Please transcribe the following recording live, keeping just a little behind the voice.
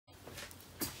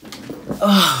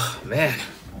Oh, man.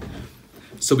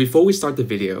 So before we start the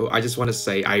video, I just want to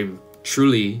say I'm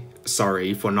truly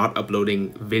sorry for not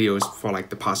uploading videos for like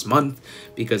the past month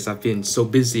because I've been so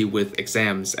busy with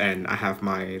exams and I have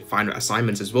my final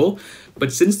assignments as well.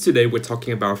 But since today we're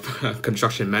talking about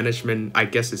construction management, I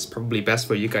guess it's probably best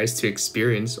for you guys to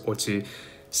experience or to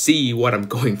see what I'm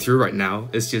going through right now.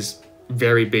 It's just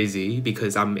very busy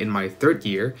because I'm in my third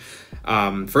year,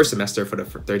 first semester for the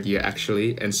third year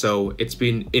actually, and so it's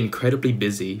been incredibly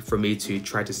busy for me to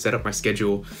try to set up my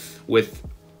schedule with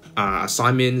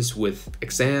assignments, with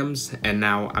exams, and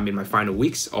now I'm in my final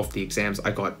weeks of the exams.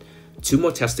 I got 2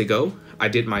 more tests to go. I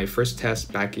did my first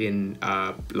test back in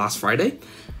last Friday,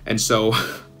 and so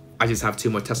I just have 2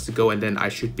 more tests to go, and then I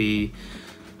should be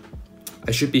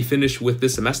finished with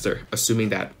this semester, assuming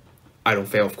that I don't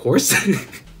fail, of course.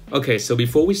 Okay, so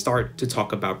before we start to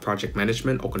talk about project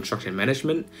management or construction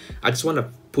management, I just want to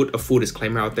put a full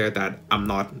disclaimer out there that I'm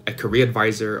not a career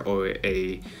advisor or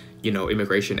a,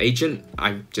 immigration agent.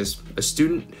 I'm just a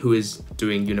student who is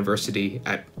doing university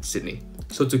at Sydney.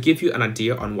 So to give you an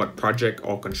idea on what project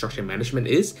or construction management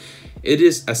is, it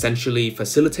is essentially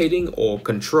facilitating or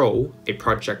control a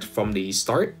project from the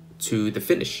start to the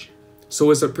finish. So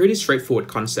it's a pretty straightforward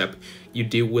concept. You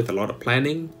deal with a lot of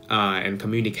planning and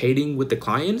communicating with the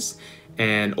clients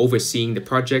and overseeing the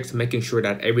project, making sure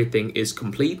that everything is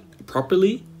complete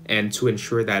properly and to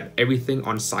ensure that everything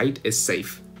on site is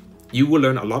safe. You will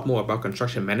learn a lot more about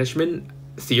construction management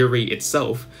theory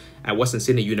itself at Western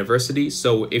Sydney University.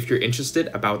 So if you're interested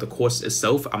about the course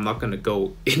itself, I'm not going to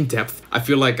go in depth. I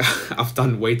feel like I've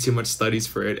done way too much studies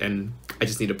for it and I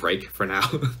just need a break for now.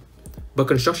 But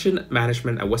construction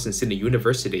management at Western Sydney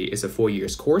University is a 4-year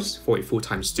course for a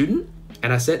full-time student.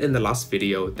 And I said in the last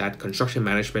video that construction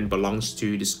management belongs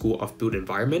to the School of Built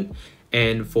Environment.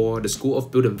 And for the School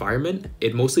of Built Environment,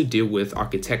 it mostly deals with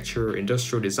architecture,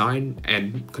 industrial design,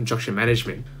 and construction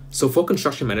management. So for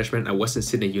construction management at Western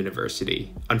Sydney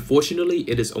University, unfortunately,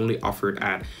 it is only offered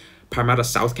at Parramatta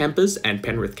South Campus and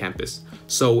Penrith Campus.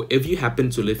 So if you happen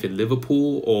to live in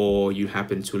Liverpool or you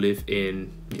happen to live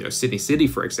in Sydney City,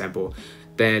 for example,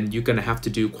 then you're gonna have to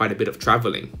do quite a bit of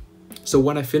traveling. So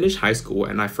when I finished high school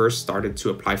and I first started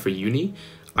to apply for uni,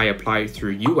 I applied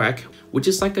through UAC, which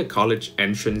is like a college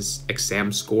entrance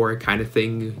exam score kind of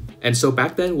thing. And so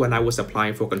back then when I was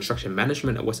applying for construction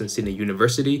management at Western Sydney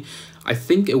University, I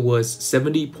think it was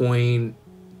 70.29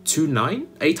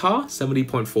 ATAR,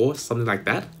 70.4, something like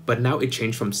that. But now it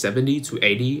changed from 70 to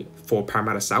 80 for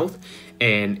Parramatta South,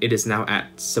 and it is now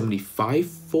at 75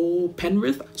 for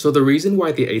Penrith. So the reason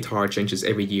why the ATAR changes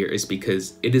every year is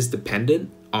because it is dependent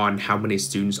on how many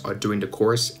students are doing the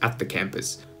course at the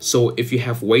campus. So if you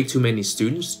have way too many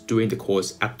students doing the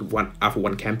course at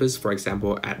one campus, for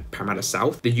example at Parramatta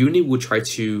South, the uni will try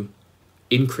to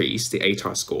increase the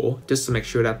ATAR score just to make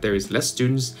sure that there is less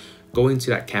students going to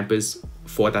that campus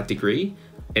for that degree,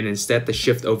 and instead they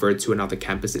shift over to another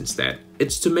campus instead.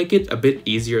 It's to make it a bit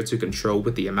easier to control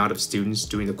with the amount of students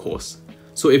doing the course.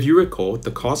 So if you recall,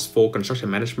 the cost for construction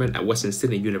management at Western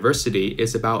Sydney University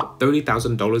is about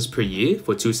 $30,000 per year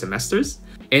for 2 semesters,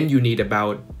 and you need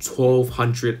about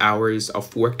 1,200 hours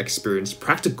of work experience,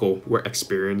 practical work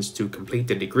experience, to complete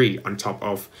the degree on top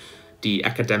of the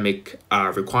academic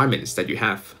requirements that you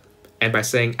have. And by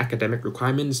saying academic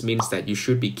requirements means that you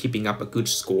should be keeping up a good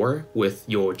score with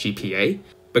your GPA.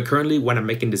 But currently when I'm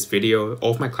making this video,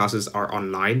 all of my classes are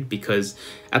online because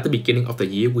at the beginning of the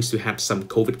year, we still had some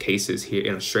COVID cases here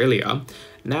in Australia.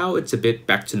 Now it's a bit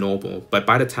back to normal, but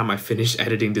by the time I finish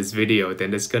editing this video,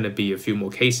 then there's gonna be a few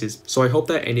more cases. So I hope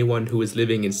that anyone who is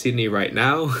living in Sydney right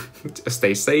now,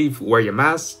 stay safe, wear your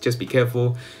mask, just be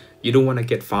careful. You don't wanna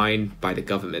get fined by the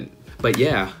government. But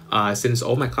yeah, since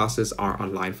all my classes are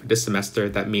online for this semester,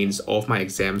 that means all of my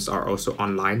exams are also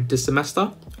online this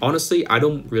semester. Honestly, I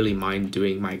don't really mind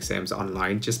doing my exams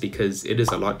online just because it is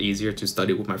a lot easier to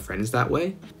study with my friends that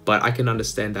way. But I can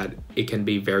understand that it can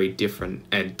be very different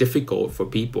and difficult for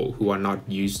people who are not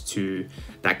used to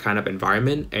that kind of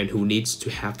environment and who needs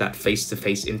to have that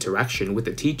face-to-face interaction with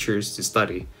the teachers to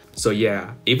study. So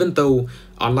yeah, even though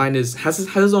online has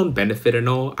its own benefit and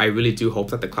all, I really do hope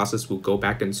that the classes will go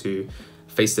back into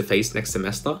face-to-face next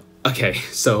semester. Okay,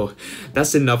 so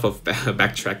that's enough of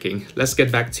backtracking. Let's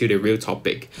get back to the real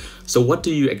topic. So what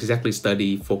do you exactly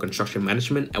study for construction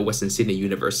management at Western Sydney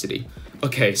University?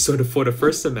 Okay, so for the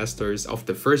first semesters of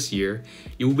the first year,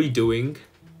 you will be doing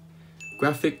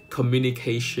graphic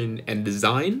communication and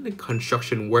design,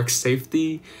 construction work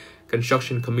safety,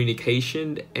 construction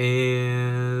communication,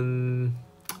 and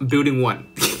building 1.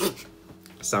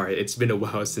 Sorry, it's been a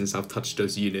while since I've touched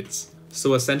those units.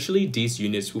 So essentially, these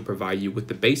units will provide you with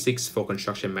the basics for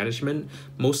construction management,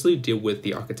 mostly deal with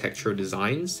the architectural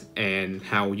designs and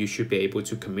how you should be able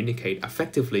to communicate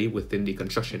effectively within the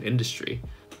construction industry.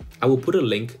 I will put a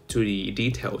link to the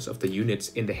details of the units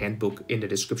in the handbook in the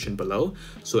description below,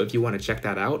 so if you want to check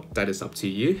that out, that is up to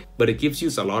you. But it gives you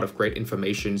a lot of great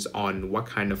information on what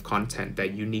kind of content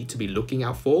that you need to be looking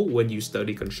out for when you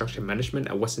study construction management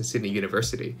at Western Sydney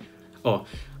University. Oh,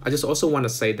 I just also want to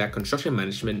say that construction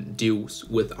management deals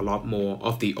with a lot more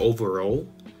of the overall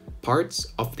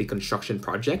parts of the construction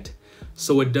project.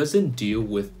 So it doesn't deal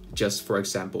with just, for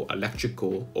example,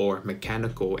 electrical or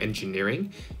mechanical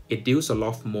engineering. It deals a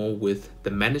lot more with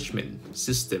the management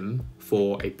system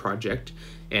for a project,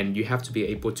 and you have to be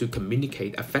able to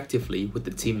communicate effectively with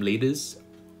the team leaders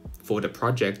for the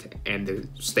project and the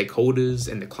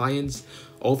stakeholders and the clients,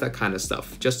 all that kind of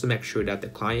stuff, just to make sure that the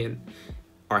client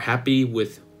are happy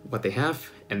with what they have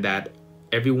and that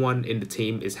everyone in the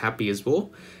team is happy as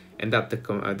well, and that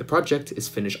the project is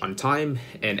finished on time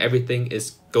and everything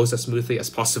goes as smoothly as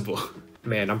possible.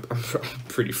 Man, I'm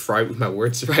pretty fried with my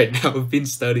words right now. I've been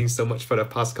studying so much for the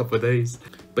past couple of days.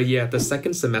 But yeah, the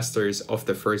second semesters of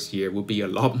the first year will be a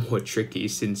lot more tricky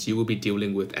since you will be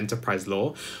dealing with enterprise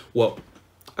law. Well,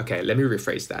 okay, let me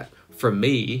rephrase that. For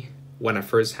me, when I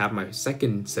first had my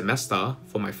second semester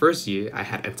for my first year, I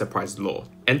had enterprise law.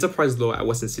 Enterprise law at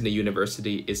Western Sydney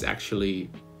University is actually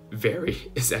a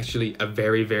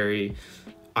very,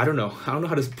 I don't know how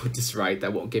to put this right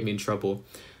that won't get me in trouble,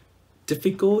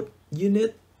 difficult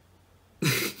unit.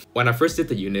 When I first did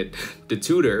the unit, the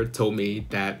tutor told me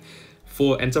that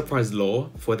for enterprise law,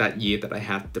 for that year that I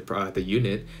had the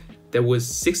unit, there was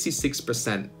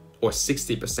 66% or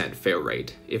 60% fail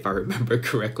rate, if I remember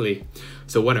correctly.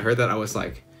 So when I heard that, I was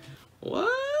like, what?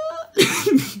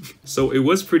 So it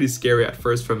was pretty scary at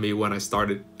first for me when I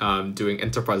started doing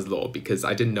enterprise law, because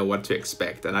I didn't know what to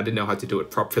expect and I didn't know how to do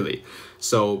it properly.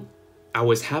 So I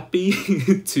was happy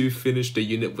to finish the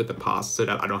unit with a pass so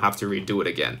that I don't have to redo it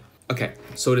again. Okay,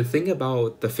 so the thing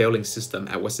about the failing system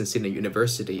at Western Sydney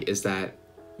University is that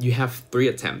you have 3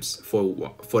 attempts for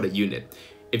the unit.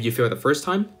 If you fail the first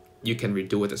time, you can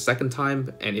redo it the second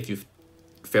time, and if you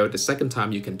fail the second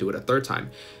time, you can do it a third time.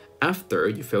 After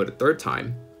you fail the third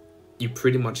time, you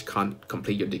pretty much can't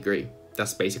complete your degree.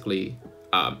 That's basically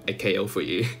a KO for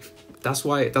you. That's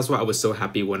why I was so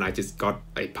happy when I just got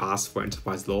a pass for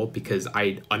enterprise law, because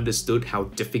I understood how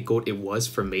difficult it was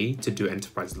for me to do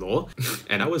enterprise law.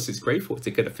 And I was just grateful to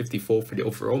get a 54 for the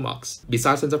overall marks.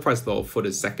 Besides enterprise law, for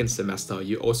the second semester,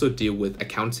 you also deal with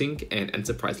accounting and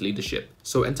enterprise leadership.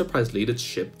 So enterprise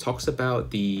leadership talks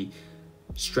about the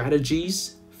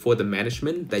strategies for the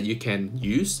management that you can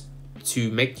use to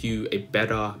make you a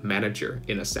better manager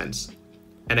in a sense.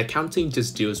 And accounting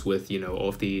just deals with, all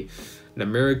of the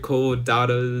numerical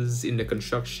datas in the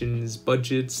constructions,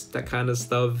 budgets, that kind of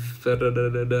stuff.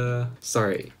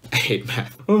 Sorry, I hate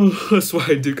math. That's why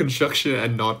I do construction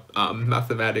and not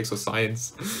mathematics or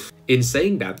science. In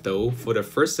saying that though, for the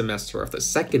first semester of the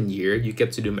second year, you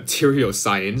get to do material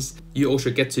science. You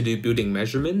also get to do building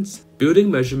measurements.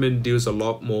 Building measurement deals a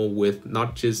lot more with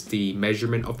not just the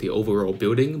measurement of the overall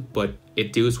building, but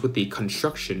it deals with the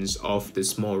constructions of the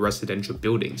small residential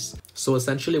buildings. So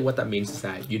essentially what that means is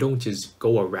that you don't just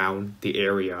go around the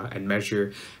area and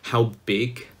measure how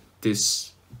big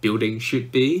this building should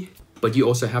be, but you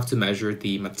also have to measure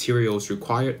the materials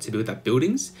required to build that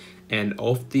buildings and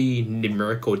of the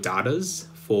numerical datas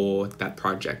for that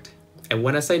project. And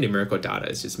when I say numerical data,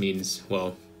 it just means,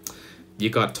 well, you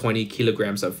got 20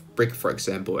 kilograms of brick, for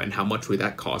example, and how much would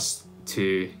that cost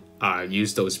to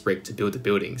use those bricks to build the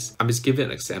buildings. I'm just giving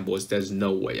an example, as there's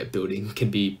no way a building can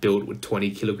be built with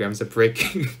 20 kilograms of brick.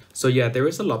 So yeah, there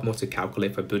is a lot more to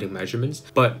calculate for building measurements,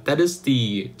 but that is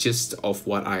the gist of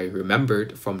what I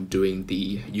remembered from doing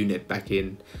the unit back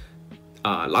in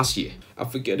last year. I'm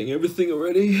forgetting everything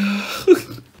already.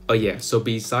 Oh yeah, so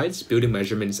besides building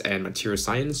measurements and material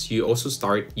science, you also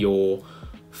start your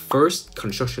first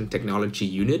construction technology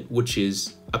unit, which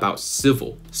is about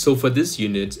civil. So for this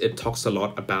unit, it talks a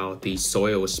lot about the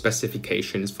soil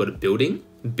specifications for the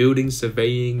building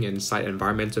surveying and site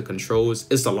environmental controls.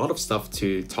 It's a lot of stuff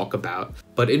to talk about,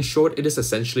 but in short, it is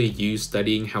essentially you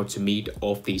studying how to meet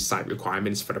all of the site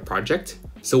requirements for the project.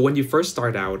 So when you first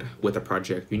start out with a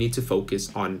project, you need to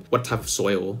focus on what type of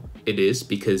soil it is,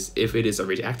 because if it is a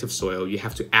radioactive soil, you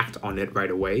have to act on it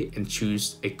right away and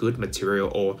choose a good material,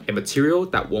 or a material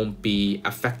that won't be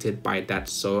affected by that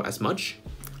soil as much.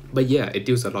 But yeah, it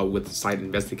deals a lot with site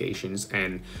investigations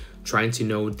and trying to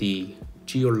know the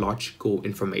geological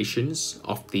informations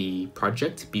of the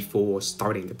project before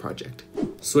starting the project.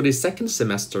 So the second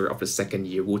semester of the second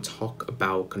year, we'll talk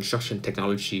about construction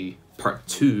technology part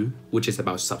 2, which is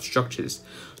about substructures.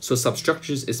 So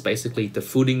substructures is basically the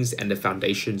footings and the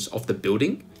foundations of the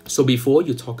building. So before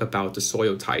you talk about the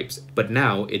soil types, but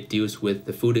now it deals with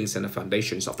the footings and the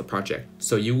foundations of the project.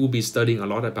 So you will be studying a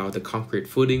lot about the concrete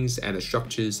footings and the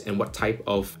structures and what type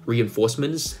of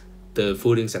reinforcements the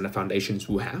footings and the foundations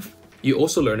will have. You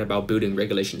also learn about building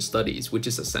regulation studies, which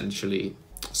is essentially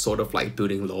sort of like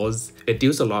building laws. It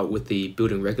deals a lot with the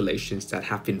building regulations that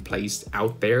have been placed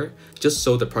out there, just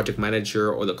so the project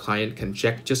manager or the client can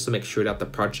check, just to make sure that the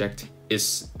project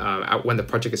is, when the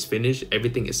project is finished,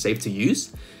 everything is safe to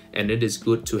use and it is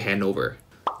good to hand over.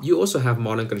 You also have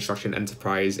modern construction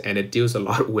enterprise, and it deals a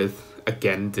lot with,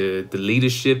 again, the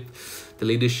leadership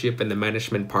and the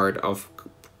management part of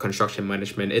construction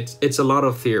management. It's a lot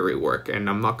of theory work, and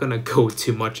I'm not gonna go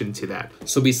too much into that.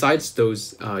 So besides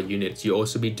those units, you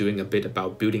also be doing a bit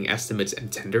about building estimates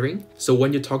and tendering. So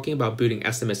when you're talking about building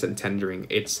estimates and tendering,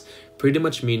 it's pretty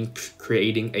much mean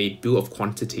creating a bill of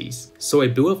quantities. So a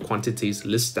bill of quantities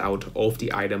lists out all of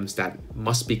the items that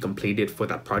must be completed for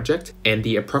that project and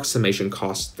the approximation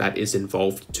cost that is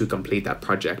involved to complete that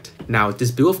project. Now,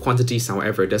 this bill of quantities,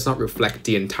 however, does not reflect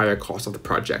the entire cost of the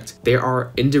project. There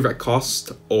are indirect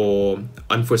costs or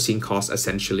unforeseen costs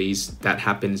essentially that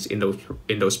happens in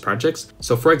those projects.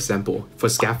 So for example, for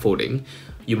scaffolding,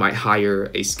 you might hire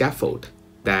a scaffold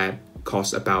that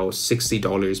costs about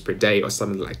 $60 per day or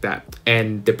something like that.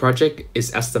 And the project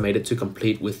is estimated to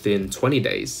complete within 20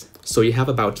 days. So you have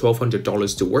about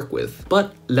 $1,200 to work with.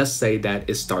 But let's say that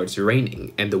it starts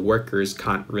raining and the workers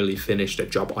can't really finish the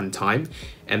job on time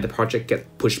and the project gets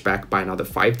pushed back by another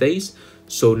 5 days.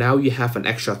 So now you have an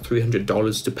extra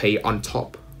 $300 to pay on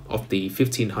top of the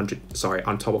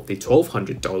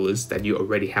 $1,200 that you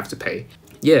already have to pay.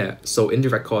 Yeah, so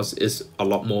indirect cost is a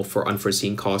lot more for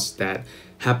unforeseen costs that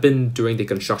happen during the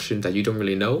construction that you don't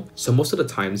really know. So most of the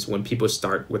times when people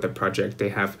start with a project, they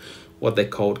have what they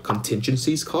call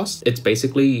contingencies cost. It's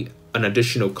basically an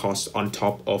additional cost on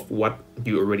top of what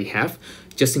you already have,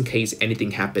 just in case anything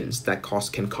happens, that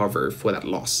cost can cover for that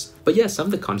loss. But yeah, some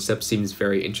of the concepts seems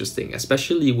very interesting,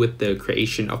 especially with the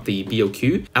creation of the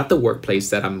BOQ. At the workplace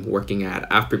that I'm working at,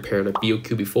 I've prepared a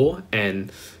BOQ before,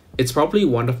 and it's probably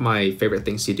one of my favorite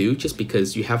things to do just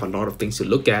because you have a lot of things to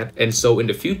look at. And so in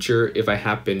the future, if I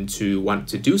happen to want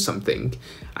to do something,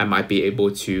 I might be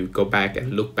able to go back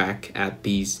and look back at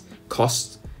these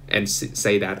costs and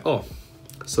say that, oh,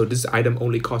 so this item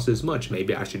only costs this much.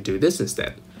 Maybe I should do this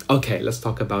instead. Okay, let's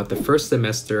talk about the first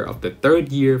semester of the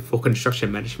third year for construction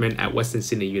management at Western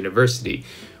Sydney University,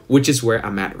 which is where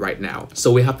I'm at right now.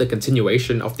 So we have the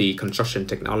continuation of the construction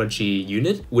technology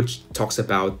unit, which talks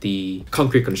about the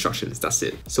concrete constructions, that's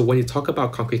it. So when you talk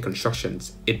about concrete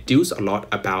constructions, it deals a lot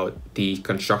about the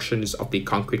constructions of the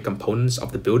concrete components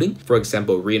of the building. For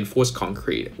example, reinforced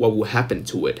concrete, what will happen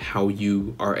to it, how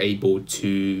you are able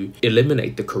to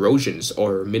eliminate the corrosions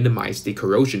or minimize the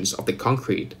corrosions of the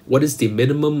concrete. What is the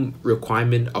minimum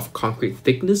requirement of concrete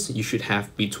thickness you should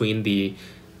have between the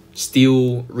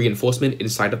steel reinforcement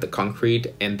inside of the concrete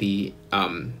and the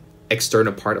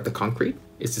external part of the concrete?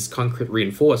 Is this concrete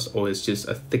reinforced, or is just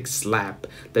a thick slab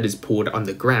that is poured on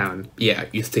the ground? Yeah,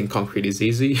 you think concrete is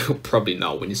easy? Probably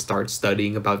not when you start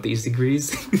studying about these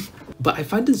degrees. But I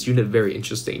find this unit very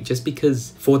interesting just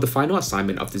because for the final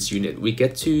assignment of this unit, we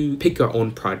get to pick our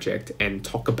own project and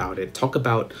talk about it, talk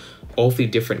about all the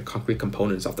different concrete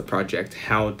components of the project,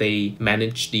 how they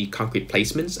manage the concrete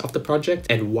placements of the project,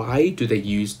 and why do they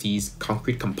use these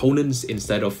concrete components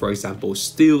instead of, for example,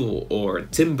 steel or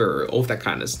timber, all that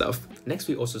kind of stuff. Next,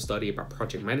 we also study about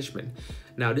project management.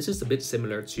 Now, this is a bit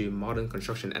similar to modern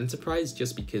construction enterprise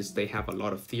just because they have a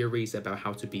lot of theories about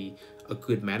how to be a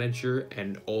good manager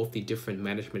and all the different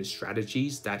management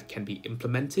strategies that can be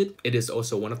implemented. It is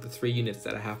also one of the 3 units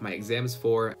that I have my exams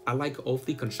for. I like all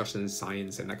the construction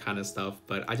science and that kind of stuff,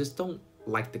 but I just don't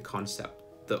like the concept,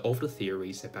 all the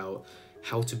theories about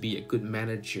how to be a good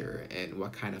manager and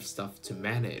what kind of stuff to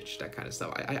manage, that kind of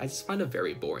stuff. I just find it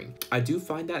very boring. I do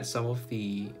find that some of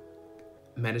the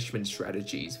management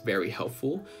strategies very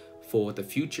helpful for the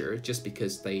future just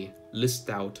because they list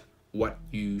out what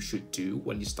you should do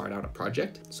when you start out a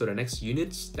project. So the next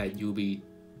units that you'll be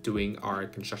doing are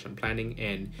construction planning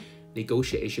and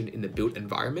negotiation in the built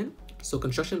environment. So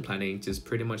construction planning just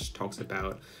pretty much talks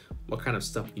about what kind of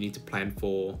stuff you need to plan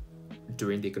for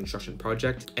during the construction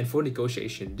project. And for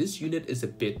negotiation, this unit is a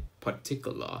bit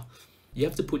particular. You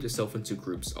have to put yourself into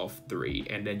groups of 3,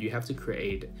 and then you have to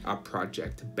create a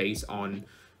project based on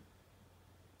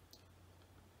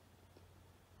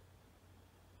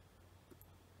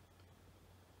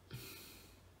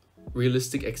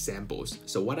realistic examples.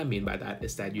 So what I mean by that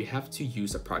is that you have to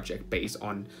use a project based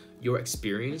on your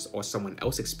experience or someone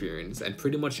else's experience and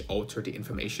pretty much alter the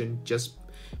information just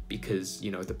because,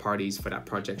 you know, the parties for that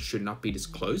project should not be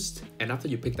disclosed. And after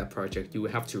you pick that project, you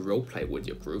will have to role play with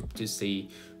your group to see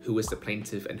who is the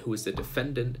plaintiff and who is the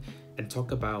defendant, and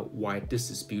talk about why this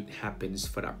dispute happens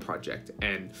for that project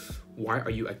and why are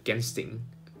you against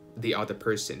the other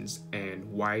persons and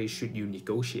why should you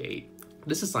negotiate.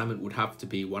 This assignment would have to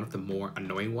be one of the more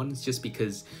annoying ones just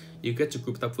because you get to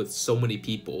group up with so many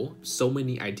people, so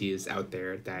many ideas out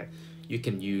there that you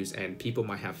can use, and people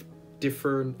might have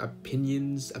different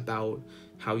opinions about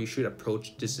how you should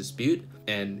approach this dispute,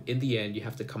 and in the end you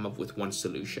have to come up with one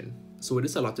solution. So it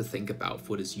is a lot to think about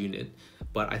for this unit,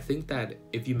 but I think that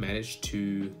if you manage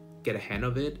to get a hand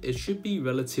of it, it should be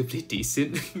relatively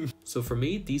decent. So for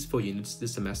me, these 4 units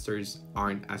this semesters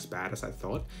aren't as bad as I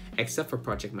thought, except for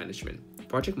project management.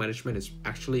 Project management is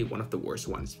actually one of the worst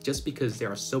ones, just because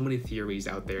there are so many theories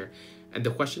out there, and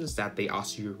the questions that they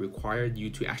ask you require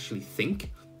you to actually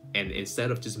think, and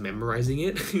instead of just memorizing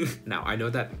it. Now, I know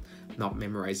that not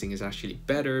memorizing is actually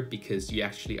better because you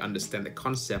actually understand the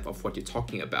concept of what you're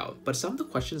talking about. But some of the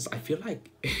questions, I feel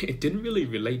like it didn't really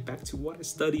relate back to what I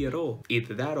study at all.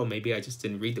 Either that or maybe I just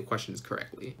didn't read the questions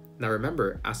correctly. Now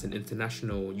remember, as an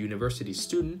international university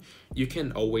student, you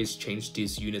can always change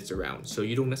these units around, so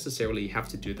you don't necessarily have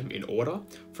to do them in order.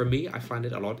 For me, I find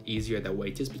it a lot easier that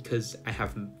way just because I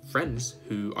have friends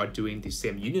who are doing the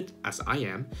same unit as I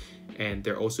am, and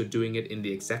they're also doing it in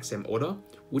the exact same order,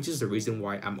 which is the reason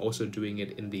why I'm also doing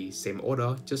it in the same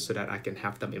order, just so that I can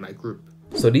have them in my group.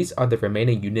 So these are the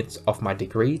remaining units of my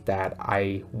degree that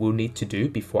I will need to do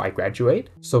before I graduate.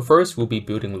 So first will be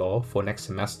building law for next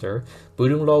semester.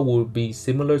 Building law will be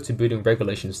similar to building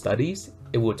regulation studies.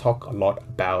 It will talk a lot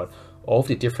about all of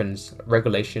the different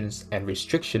regulations and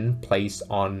restrictions placed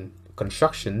on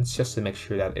constructions just to make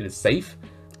sure that it is safe.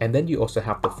 And then you also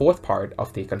have the 4th part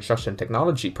of the construction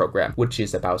technology program, which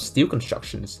is about steel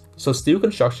constructions. So steel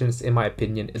constructions, in my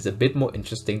opinion, is a bit more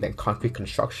interesting than concrete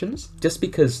constructions, just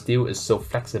because steel is so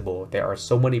flexible. There are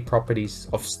so many properties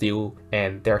of steel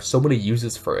and there are so many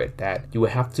uses for it that you will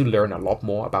have to learn a lot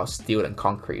more about steel than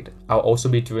concrete. I'll also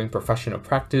be doing professional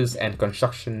practice and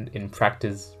construction in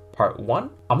practice part 1.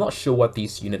 I'm not sure what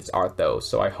these units are though,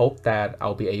 so I hope that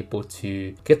I'll be able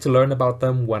to get to learn about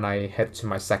them when I head to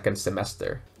my 2nd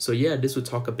semester. So yeah, this will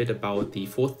talk a bit about the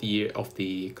 4th year of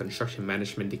the construction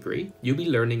management degree. You'll be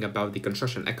learning about the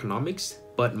construction economics,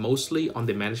 but mostly on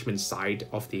the management side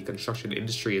of the construction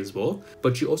industry as well.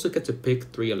 But you also get to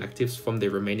pick 3 electives from the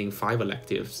remaining 5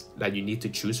 electives that you need to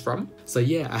choose from. So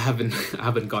yeah, I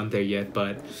haven't gone there yet,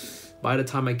 but by the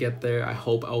time I get there, I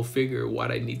hope I'll figure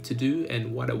what I need to do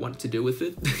and what I want to do with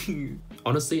it.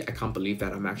 Honestly, I can't believe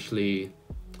that I'm actually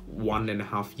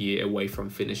 1.5 years away from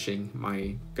finishing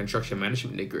my construction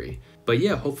management degree. But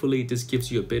yeah, hopefully this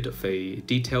gives you a bit of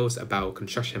details about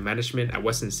construction management at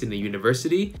Western Sydney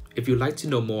University. If you'd like to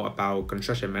know more about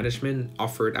construction management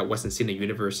offered at Western Sydney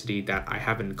University that I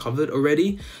haven't covered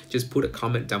already, just put a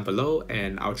comment down below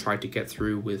and I'll try to get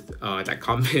through with that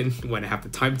comment when I have the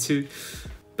time to.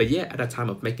 But yeah, at the time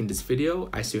of making this video,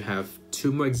 I still have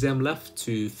 2 more exams left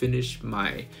to finish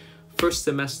my 1st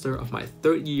semester of my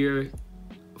 3rd year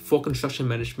for construction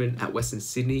management at Western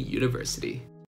Sydney University.